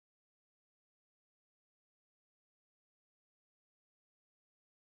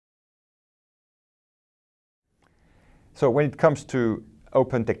So when it comes to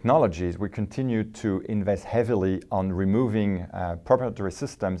open technologies, we continue to invest heavily on removing proprietary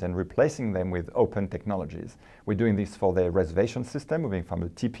systems and replacing them with open technologies. We're doing this for the reservation system, moving from the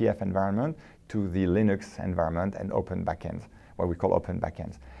TPF environment to the Linux environment and open backends, what we call open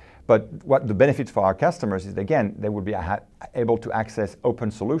backends. But what the benefit for our customers is, again, they will be able to access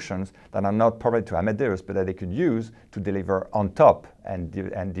open solutions that are not proprietary to Amadeus, but that they could use to deliver on top and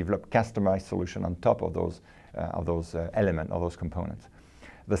develop customized solution on top of those elements, of those components.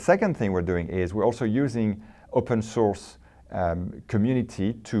 The second thing we're doing is we're also using open source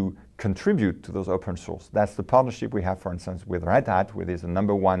community to contribute to those open source. That's the partnership we have, for instance, with Red Hat, which is the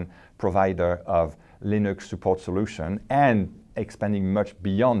 #1 provider of Linux support solution, and expanding much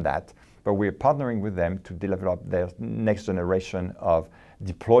beyond that. But we're partnering with them to develop their next generation of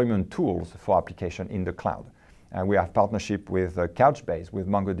deployment tools for application in the cloud. We have partnership with Couchbase, with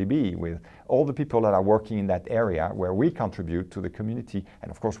MongoDB, with all the people that are working in that area where we contribute to the community.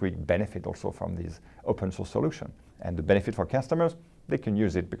 And of course, we benefit also from these open source solutions. And the benefit for customers, they can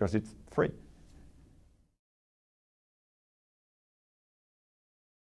use it because it's free.